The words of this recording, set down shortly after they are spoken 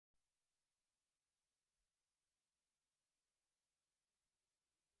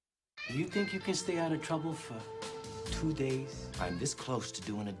Do you think you can stay out of trouble for 2 days? I'm this close to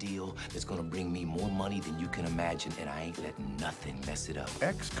doing a deal that's gonna bring me more money than you can imagine, and I ain't letting nothing mess it up.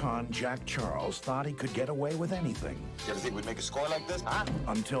 Ex-con Jack Charles thought he could get away with anything. You ever think we'd make a score like this, huh?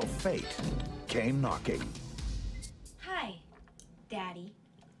 Until fate came knocking. Hi, Daddy.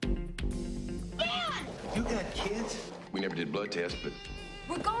 Dad! You got kids? We never did blood tests, but...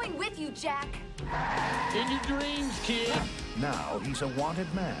 We're going with you, Jack. In your dreams, kid. Now he's a wanted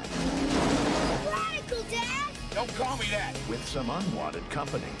man. Radical, Dad! Don't call me that! With some unwanted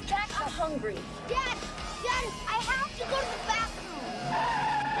company. Jack, I'm hungry. Dad! Dad, I have to go to the bathroom!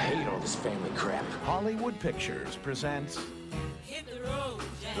 I hate all this family crap. Hollywood Pictures presents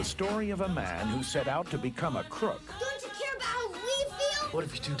the story of a man who set out to become a crook Don't you care about how we feel? What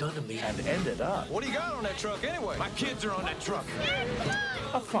have you two done to me? and ended up What do you got on that truck anyway? My kids are on that truck. Dad, come on!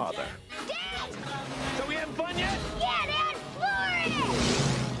 a father. Dad! So we having fun yet? Yeah, Dad!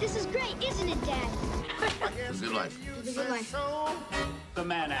 Florida! This is great, isn't it, Dad? It's a good life. It's a good life. The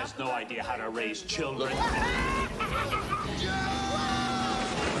man has no idea how to raise children.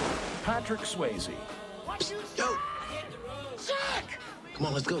 Patrick Swayze, Yo, Jack! come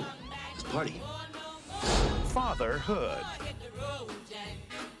on, let's go. Let's party. fatherhood.